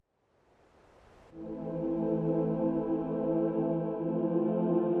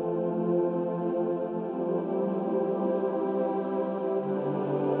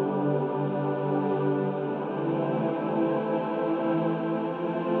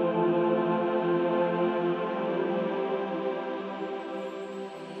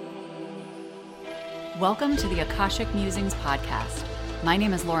Welcome to the Akashic Musings podcast. My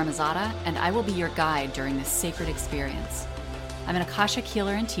name is Laura Mazzata, and I will be your guide during this sacred experience. I'm an Akashic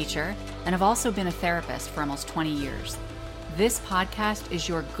healer and teacher, and have also been a therapist for almost 20 years. This podcast is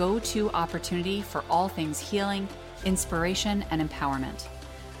your go-to opportunity for all things healing, inspiration, and empowerment.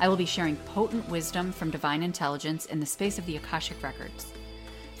 I will be sharing potent wisdom from divine intelligence in the space of the Akashic Records.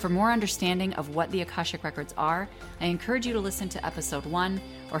 For more understanding of what the Akashic Records are, I encourage you to listen to episode 1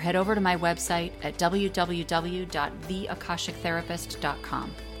 or head over to my website at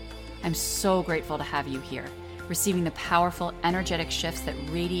www.theakashictherapist.com. I'm so grateful to have you here, receiving the powerful, energetic shifts that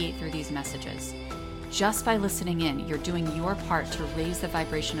radiate through these messages. Just by listening in, you're doing your part to raise the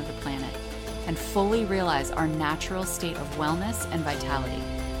vibration of the planet and fully realize our natural state of wellness and vitality.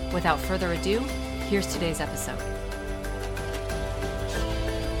 Without further ado, here's today's episode.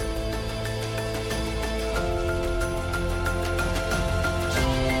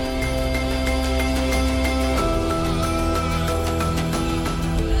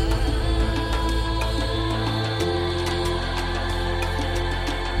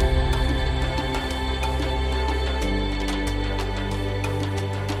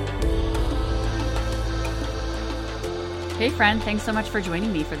 Hey friend, thanks so much for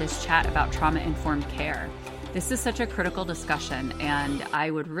joining me for this chat about trauma-informed care. This is such a critical discussion, and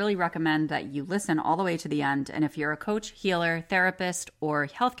I would really recommend that you listen all the way to the end. And if you're a coach, healer, therapist, or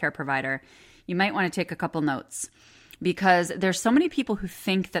healthcare provider, you might want to take a couple notes, because there's so many people who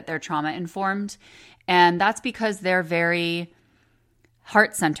think that they're trauma-informed, and that's because they're very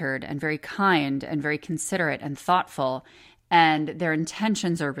heart-centered and very kind and very considerate and thoughtful, and their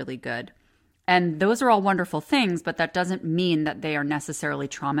intentions are really good. And those are all wonderful things, but that doesn't mean that they are necessarily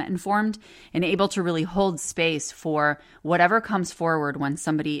trauma-informed and able to really hold space for whatever comes forward when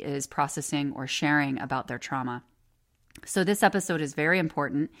somebody is processing or sharing about their trauma. So this episode is very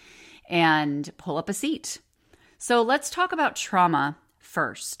important, and pull up a seat. So let's talk about trauma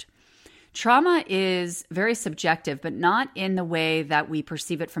first. Trauma is very subjective, but not in the way that we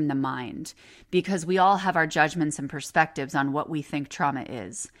perceive it from the mind, because we all have our judgments and perspectives on what we think trauma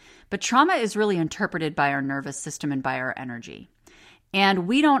is. But trauma is really interpreted by our nervous system and by our energy. And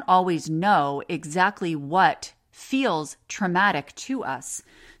we don't always know exactly what feels traumatic to us.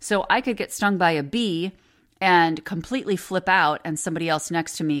 So I could get stung by a bee and completely flip out, and somebody else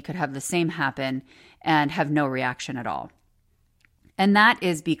next to me could have the same happen and have no reaction at all. And that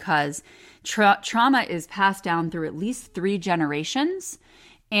is because trauma is passed down through at least 3 generations,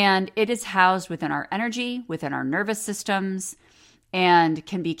 and it is housed within our energy, within our nervous systems, and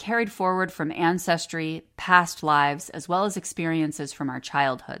can be carried forward from ancestry, past lives, as well as experiences from our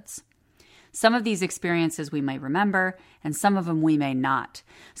childhoods. Some of these experiences we may remember, and some of them we may not.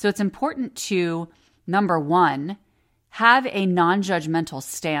 So it's important to, number one, have a non-judgmental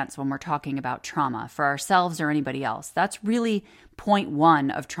stance when we're talking about trauma for ourselves or anybody else. That's really point 1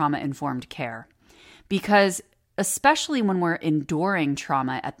 of trauma-informed care. Because especially when we're enduring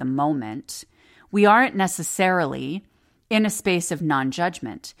trauma at the moment, we aren't necessarily in a space of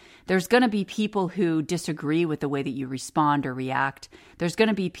non-judgment. There's going to be people who disagree with the way that you respond or react. There's going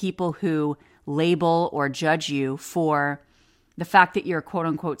to be people who label or judge you for the fact that you're quote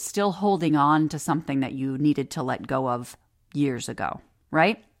unquote still holding on to something that you needed to let go of years ago,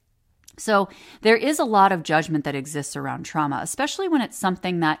 right? So there is a lot of judgment that exists around trauma, especially when it's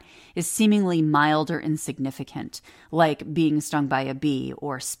something that is seemingly mild or insignificant, like being stung by a bee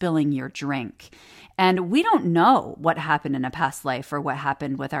or spilling your drink. And we don't know what happened in a past life or what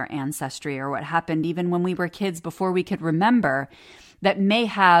happened with our ancestry or what happened even when we were kids before we could remember that may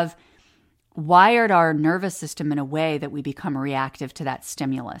have wired our nervous system in a way that we become reactive to that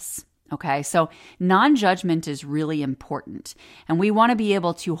stimulus. Okay, so non-judgment is really important. And we want to be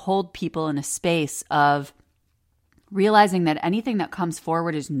able to hold people in a space of realizing that anything that comes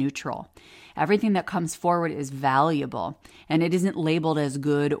forward is neutral. Everything that comes forward is valuable, and it isn't labeled as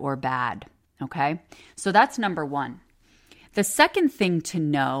good or bad. Okay, so that's number 1. The second thing to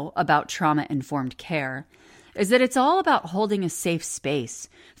know about trauma-informed care is that it's all about holding a safe space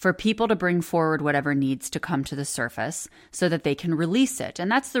for people to bring forward whatever needs to come to the surface so that they can release it. And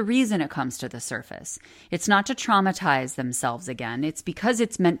that's the reason it comes to the surface. It's not to traumatize themselves again. It's because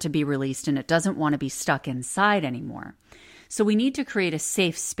it's meant to be released and it doesn't want to be stuck inside anymore. So we need to create a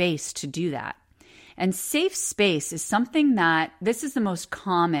safe space to do that. And safe space is something that, this is the most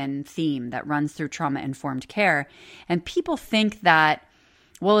common theme that runs through trauma-informed care. And people think that,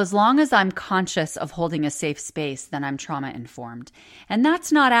 well, as long as I'm conscious of holding a safe space, then I'm trauma-informed. And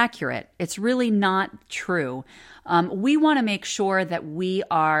that's not accurate. It's really not true. We want to make sure that we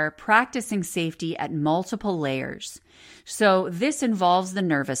are practicing safety at multiple layers. So this involves the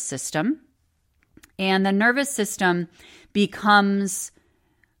nervous system. And the nervous system becomes,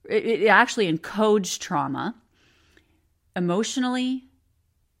 it actually encodes trauma emotionally,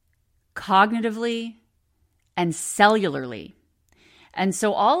 cognitively, and cellularly. And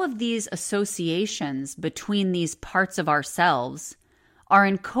so all of these associations between these parts of ourselves are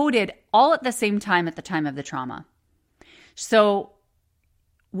encoded all at the same time at the time of the trauma. So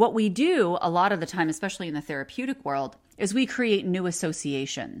what we do a lot of the time, especially in the therapeutic world, is we create new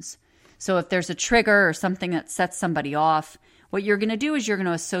associations. So if there's a trigger or something that sets somebody off, what you're going to do is you're going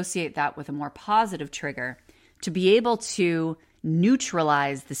to associate that with a more positive trigger to be able to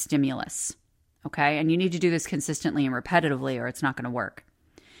neutralize the stimulus. Okay? And you need to do this consistently and repetitively or it's not going to work.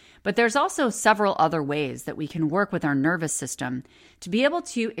 But there's also several other ways that we can work with our nervous system to be able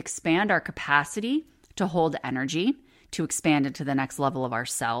to expand our capacity to hold energy, to expand into the next level of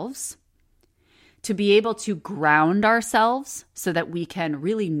ourselves, to be able to ground ourselves so that we can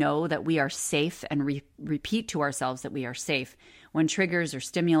really know that we are safe and repeat to ourselves that we are safe when triggers or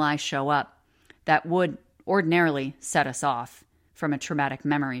stimuli show up that would ordinarily set us off from a traumatic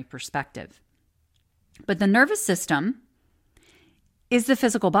memory perspective. But the nervous system is the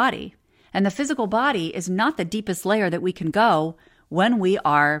physical body. And the physical body is not the deepest layer that we can go when we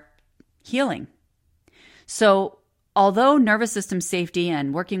are healing. So although nervous system safety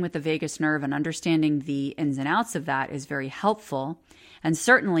and working with the vagus nerve and understanding the ins and outs of that is very helpful, and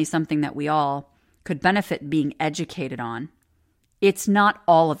certainly something that we all could benefit being educated on, it's not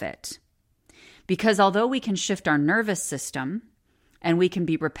all of it. Because although we can shift our nervous system and we can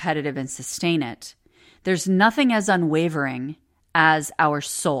be repetitive and sustain it, there's nothing as unwavering as our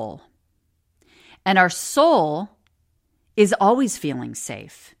soul. And our soul is always feeling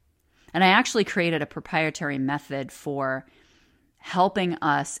safe. And I actually created a proprietary method for helping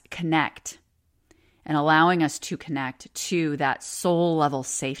us connect and allowing us to connect to that soul level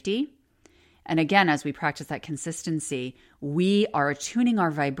safety. And again, as we practice that consistency, we are attuning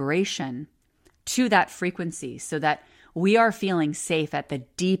our vibration to that frequency so that we are feeling safe at the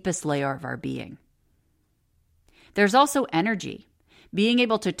deepest layer of our being. There's also energy, being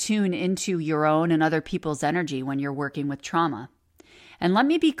able to tune into your own and other people's energy when you're working with trauma. And let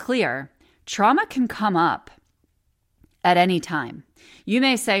me be clear, trauma can come up at any time. You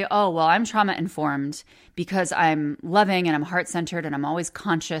may say, oh, well, I'm trauma informed because I'm loving and I'm heart-centered and I'm always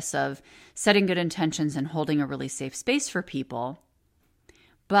conscious of setting good intentions and holding a really safe space for people.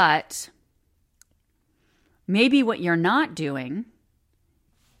 But maybe what you're not doing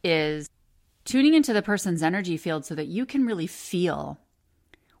is tuning into the person's energy field so that you can really feel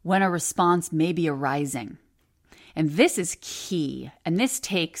when a response may be arising. And this is key, and this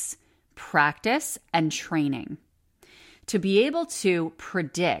takes practice and training to be able to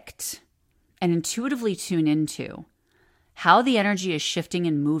predict and intuitively tune into how the energy is shifting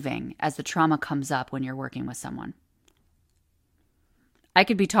and moving as the trauma comes up when you're working with someone. I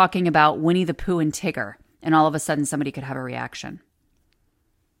could be talking about Winnie the Pooh and Tigger, and all of a sudden somebody could have a reaction.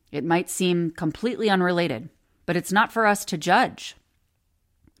 It might seem completely unrelated, but it's not for us to judge.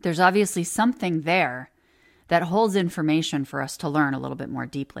 There's obviously something there that holds information for us to learn a little bit more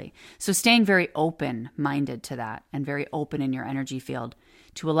deeply. So staying very open-minded to that and very open in your energy field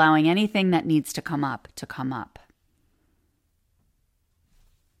to allowing anything that needs to come up to come up.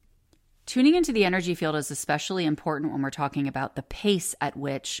 Tuning into the energy field is especially important when we're talking about the pace at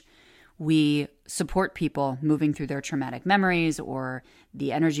which we support people moving through their traumatic memories or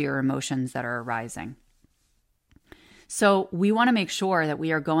the energy or emotions that are arising. So we want to make sure that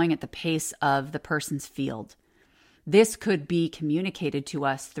we are going at the pace of the person's field. This could be communicated to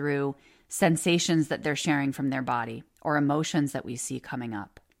us through sensations that they're sharing from their body or emotions that we see coming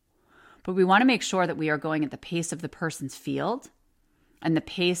up. But we want to make sure that we are going at the pace of the person's field and the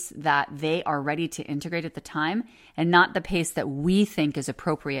pace that they are ready to integrate at the time, and not the pace that we think is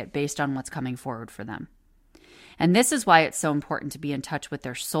appropriate based on what's coming forward for them. And this is why it's so important to be in touch with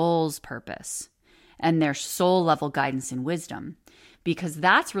their soul's purpose and their soul level guidance and wisdom, because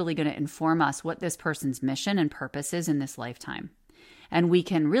that's really going to inform us what this person's mission and purpose is in this lifetime. And we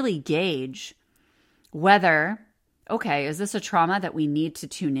can really gauge whether, okay, is this a trauma that we need to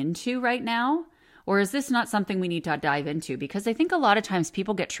tune into right now? Or is this not something we need to dive into? Because I think a lot of times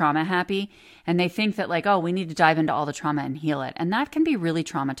people get trauma happy and they think that like, oh, we need to dive into all the trauma and heal it. And that can be really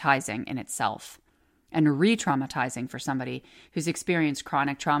traumatizing in itself and re-traumatizing for somebody who's experienced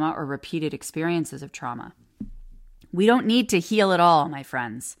chronic trauma or repeated experiences of trauma. We don't need to heal it all, my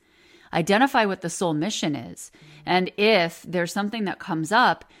friends. Identify what the soul mission is. And if there's something that comes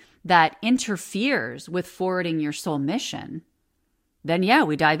up that interferes with forwarding your soul mission, then yeah,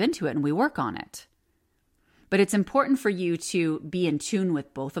 we dive into it and we work on it. But it's important for you to be in tune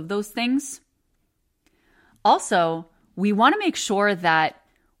with both of those things Also, we want to make sure that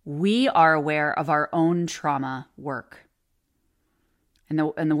we are aware of our own trauma work and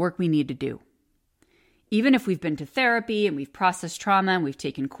the work we need to do. Even if we've been to therapy and we've processed trauma and we've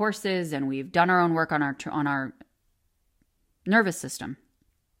taken courses and we've done our own work on our nervous system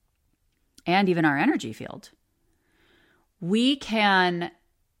and even our energy field,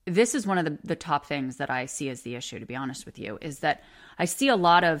 this is one of the top things that I see as the issue, to be honest with you, is that I see a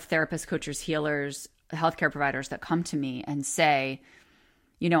lot of therapists, coaches, healers, healthcare providers that come to me and say,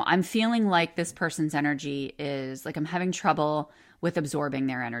 I'm feeling like this person's energy is like I'm having trouble with absorbing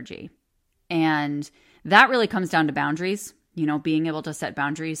their energy. And that really comes down to boundaries, being able to set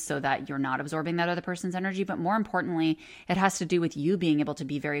boundaries so that you're not absorbing that other person's energy. But more importantly, it has to do with you being able to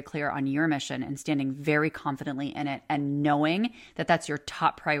be very clear on your mission and standing very confidently in it and knowing that that's your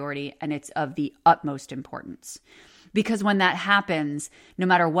top priority and it's of the utmost importance. Because when that happens, no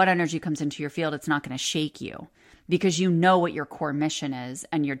matter what energy comes into your field, it's not going to shake you because you know what your core mission is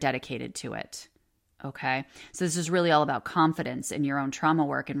and you're dedicated to it. Okay. So this is really all about confidence in your own trauma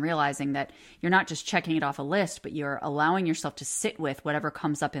work and realizing that you're not just checking it off a list, but you're allowing yourself to sit with whatever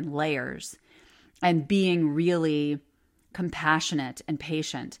comes up in layers and being really compassionate and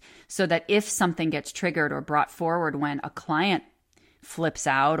patient so that if something gets triggered or brought forward when a client flips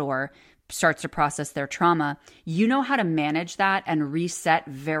out or starts to process their trauma, you know how to manage that and reset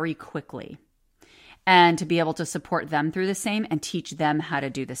very quickly and to be able to support them through the same and teach them how to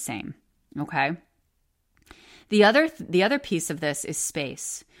do the same. Okay. The other piece of this is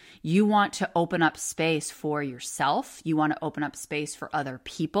space. You want to open up space for yourself. You want to open up space for other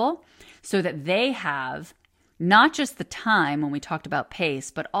people so that they have not just the time when we talked about pace,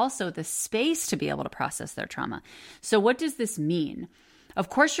 but also the space to be able to process their trauma. So what does this mean? Of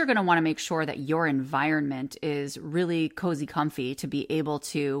course, you're going to want to make sure that your environment is really cozy, comfy to be able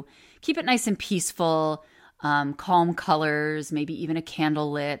to keep it nice and peaceful, calm colors, maybe even a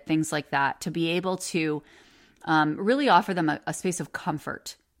candle lit, things like that, to be able to really offer them a space of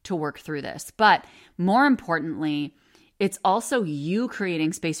comfort to work through this. But more importantly, it's also you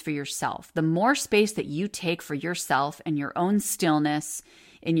creating space for yourself. The more space that you take for yourself and your own stillness,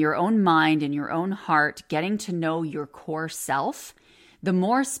 in your own mind, in your own heart, getting to know your core self, the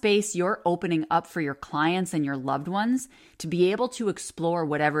more space you're opening up for your clients and your loved ones to be able to explore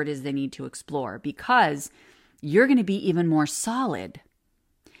whatever it is they need to explore, because you're going to be even more solid.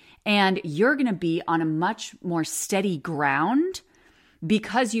 And you're going to be on a much more steady ground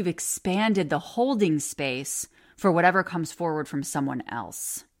because you've expanded the holding space for whatever comes forward from someone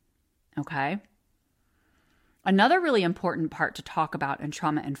else. Okay? Another really important part to talk about in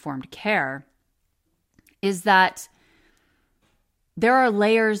trauma-informed care is that there are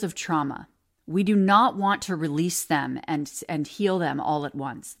layers of trauma. We do not want to release them and heal them all at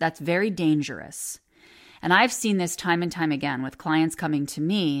once. That's very dangerous. And I've seen this time and time again with clients coming to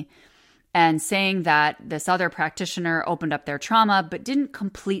me and saying that this other practitioner opened up their trauma but didn't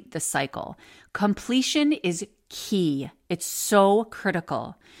complete the cycle. Completion is key. It's so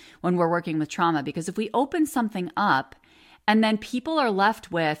critical when we're working with trauma, because if we open something up and then people are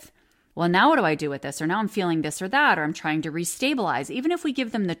left with, well, now what do I do with this? Or now I'm feeling this or that, or I'm trying to restabilize. Even if we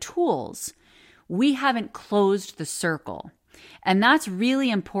give them the tools, we haven't closed the circle. And that's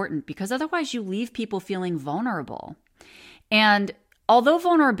really important because otherwise you leave people feeling vulnerable. And although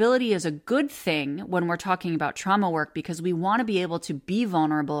vulnerability is a good thing when we're talking about trauma work, because we want to be able to be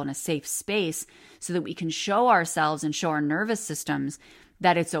vulnerable in a safe space so that we can show ourselves and show our nervous systems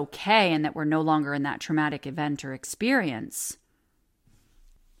that it's okay and that we're no longer in that traumatic event or experience,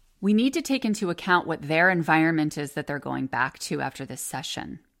 we need to take into account what their environment is that they're going back to after this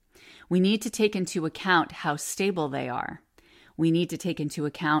session. We need to take into account how stable they are. We need to take into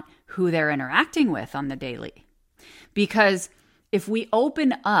account who they're interacting with on the daily. Because if we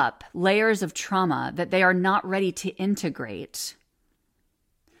open up layers of trauma that they are not ready to integrate,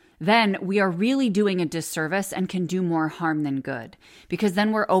 then we are really doing a disservice and can do more harm than good. Because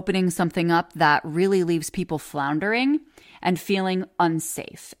then we're opening something up that really leaves people floundering and feeling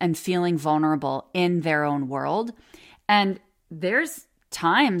unsafe and feeling vulnerable in their own world. And there's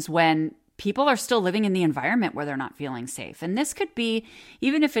times when people are still living in the environment where they're not feeling safe. And this could be,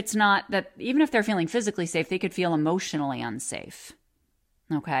 even if it's not that, even if they're feeling physically safe, they could feel emotionally unsafe.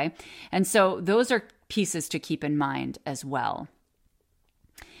 Okay. And so those are pieces to keep in mind as well.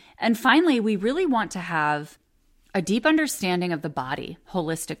 And finally, we really want to have a deep understanding of the body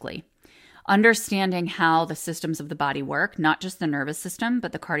holistically, understanding how the systems of the body work, not just the nervous system,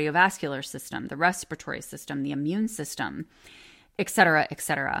 but the cardiovascular system, the respiratory system, the immune system, et cetera, et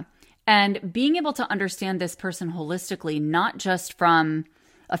cetera. And being able to understand this person holistically, not just from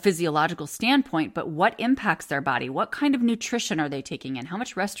a physiological standpoint, but what impacts their body? What kind of nutrition are they taking in? How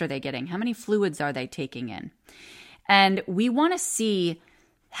much rest are they getting? How many fluids are they taking in? And we want to see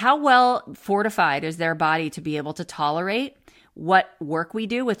how well fortified is their body to be able to tolerate what work we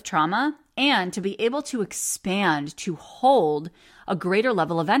do with trauma and to be able to expand, to hold a greater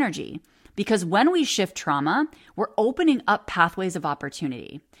level of energy. Because when we shift trauma, we're opening up pathways of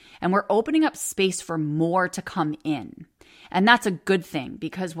opportunity and we're opening up space for more to come in. And that's a good thing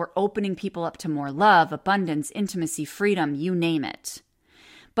because we're opening people up to more love, abundance, intimacy, freedom, you name it.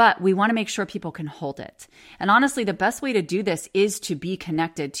 But we want to make sure people can hold it. And honestly, the best way to do this is to be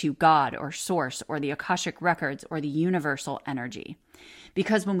connected to God or Source or the Akashic Records or the universal energy.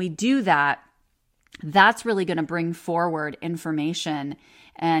 Because when we do that, that's really going to bring forward information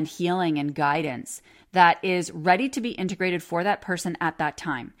and healing and guidance that is ready to be integrated for that person at that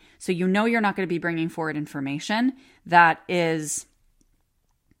time. So you know you're not going to be bringing forward information that is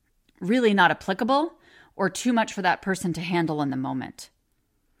really not applicable or too much for that person to handle in the moment.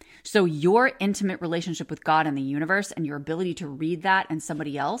 So your intimate relationship with God and the universe and your ability to read that in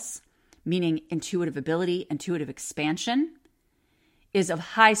somebody else, meaning intuitive ability, intuitive expansion, is of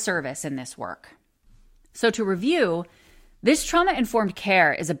high service in this work. So to review, this trauma-informed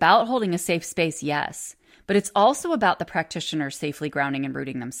care is about holding a safe space, yes, but it's also about the practitioner safely grounding and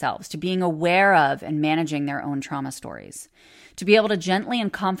rooting themselves, to being aware of and managing their own trauma stories, to be able to gently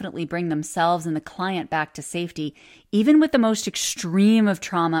and confidently bring themselves and the client back to safety, even with the most extreme of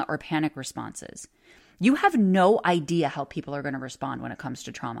trauma or panic responses. You have no idea how people are going to respond when it comes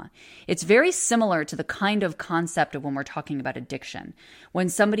to trauma. It's very similar to the kind of concept of when we're talking about addiction. When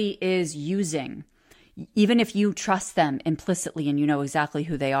somebody is using, even if you trust them implicitly and you know exactly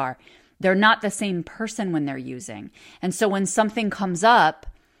who they are, they're not the same person when they're using. And so when something comes up,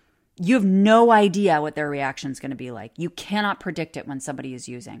 you have no idea what their reaction is going to be like. You cannot predict it when somebody is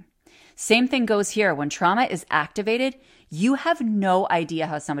using. Same thing goes here. When trauma is activated, you have no idea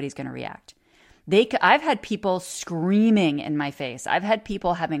how somebody's going to react. I've had people screaming in my face. I've had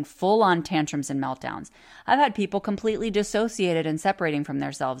people having full-on tantrums and meltdowns. I've had people completely dissociated and separating from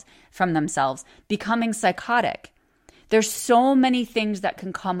themselves, becoming psychotic. There's so many things that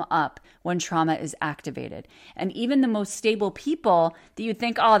can come up when trauma is activated. And even the most stable people that you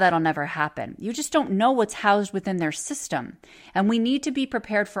think, oh, that'll never happen. You just don't know what's housed within their system. And we need to be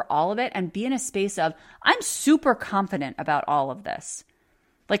prepared for all of it and be in a space of, I'm super confident about all of this.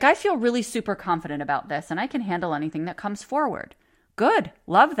 Like, I feel really super confident about this and I can handle anything that comes forward. Good.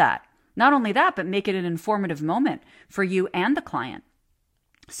 Love that. Not only that, but make it an informative moment for you and the client.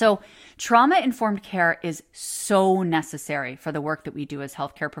 So trauma-informed care is so necessary for the work that we do as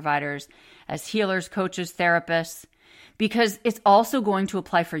healthcare providers, as healers, coaches, therapists, because it's also going to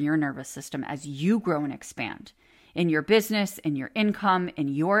apply for your nervous system as you grow and expand in your business, in your income, in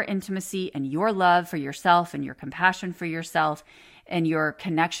your intimacy, and your love for yourself and your compassion for yourself and your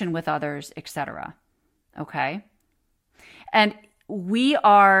connection with others, etc. Okay? And we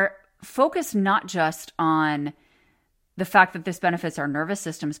are focused not just on the fact that this benefits our nervous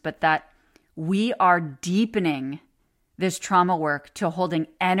systems, but that we are deepening this trauma work to holding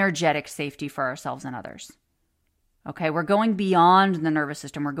energetic safety for ourselves and others. Okay, we're going beyond the nervous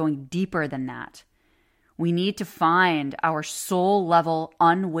system. We're going deeper than that. We need to find our soul level,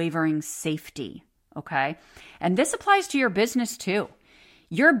 unwavering safety. Okay, and this applies to your business too.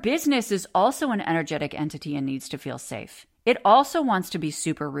 Your business is also an energetic entity and needs to feel safe. It also wants to be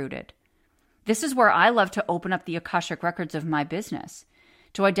super rooted. This is where I love to open up the Akashic records of my business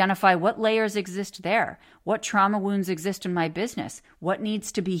to identify what layers exist there, what trauma wounds exist in my business, what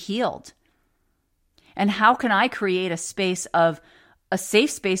needs to be healed. And how can I create a safe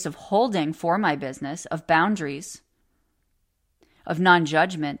space of holding for my business, of boundaries, of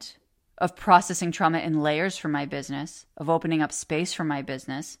non-judgment, of processing trauma in layers for my business, of opening up space for my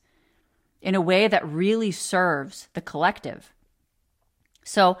business in a way that really serves the collective.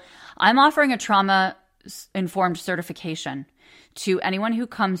 So I'm offering a trauma-informed certification to anyone who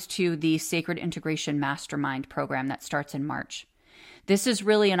comes to the Sacred Integration Mastermind program that starts in March. This is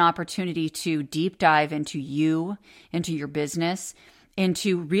really an opportunity to deep dive into you, into your business,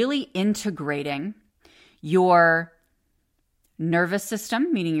 into really integrating your nervous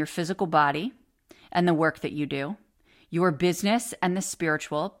system, meaning your physical body and the work that you do, your business and the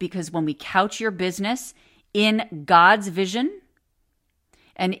spiritual, because when we couch your business in God's vision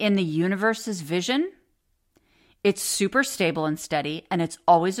and in the universe's vision, it's super stable and steady, and it's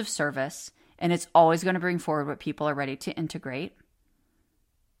always of service, and it's always going to bring forward what people are ready to integrate.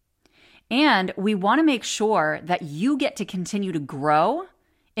 And we want to make sure that you get to continue to grow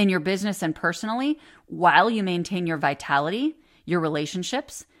in your business and personally while you maintain your vitality, your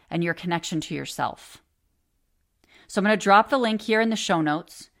relationships, and your connection to yourself. So I'm going to drop the link here in the show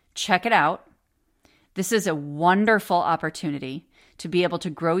notes. Check it out. This is a wonderful opportunity to be able to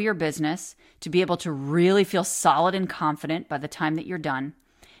grow your business, to be able to really feel solid and confident by the time that you're done,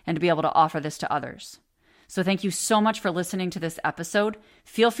 and to be able to offer this to others. So thank you so much for listening to this episode.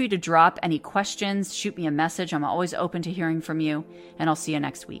 Feel free to drop any questions, shoot me a message. I'm always open to hearing from you, and I'll see you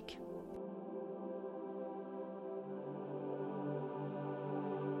next week.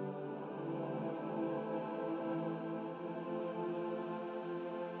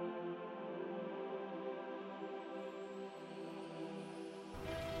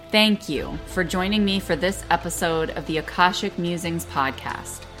 Thank you for joining me for this episode of the Akashic Musings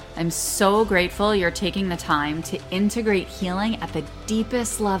podcast. I'm so grateful you're taking the time to integrate healing at the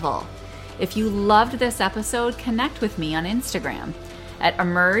deepest level. If you loved this episode, connect with me on Instagram at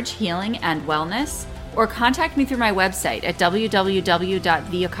Emerge Healing and Wellness, or contact me through my website at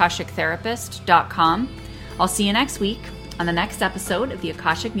www.theakashictherapist.com. I'll see you next week on the next episode of the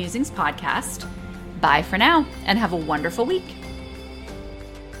Akashic Musings podcast. Bye for now, and have a wonderful week.